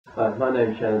Hi, my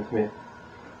name's Shannon Smith.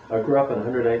 I grew up on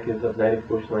 100 acres of native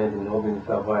bushland in northern New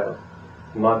South Wales,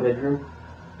 in my bedroom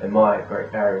and my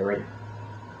Great Barrier Reef.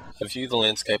 I view the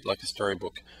landscape like a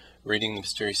storybook, reading the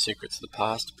mysterious secrets of the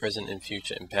past, present and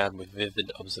future empowered with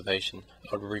vivid observation.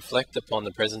 I would reflect upon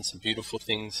the presence of beautiful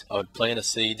things, I would plant a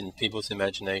seed in people's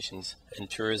imaginations, and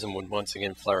tourism would once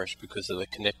again flourish because of the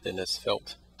connectedness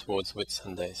felt towards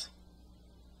Whitsundays.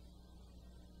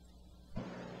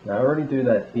 Now I already do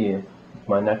that here with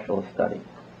my natural study.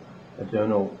 I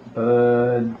journal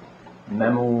birds,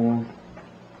 mammals,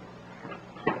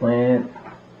 plants,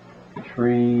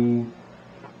 trees,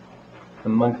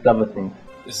 amongst other things.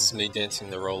 This is me dancing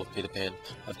the role of Peter Pan.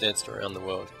 I've danced around the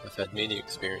world. I've had media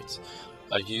experience.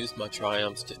 I've used my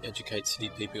triumphs to educate city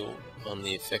people on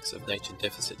the effects of nature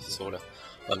deficit disorder.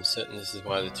 I'm certain this is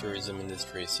why the tourism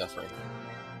industry is suffering.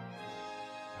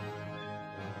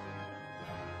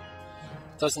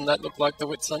 Doesn't that look like the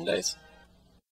Whitsundays?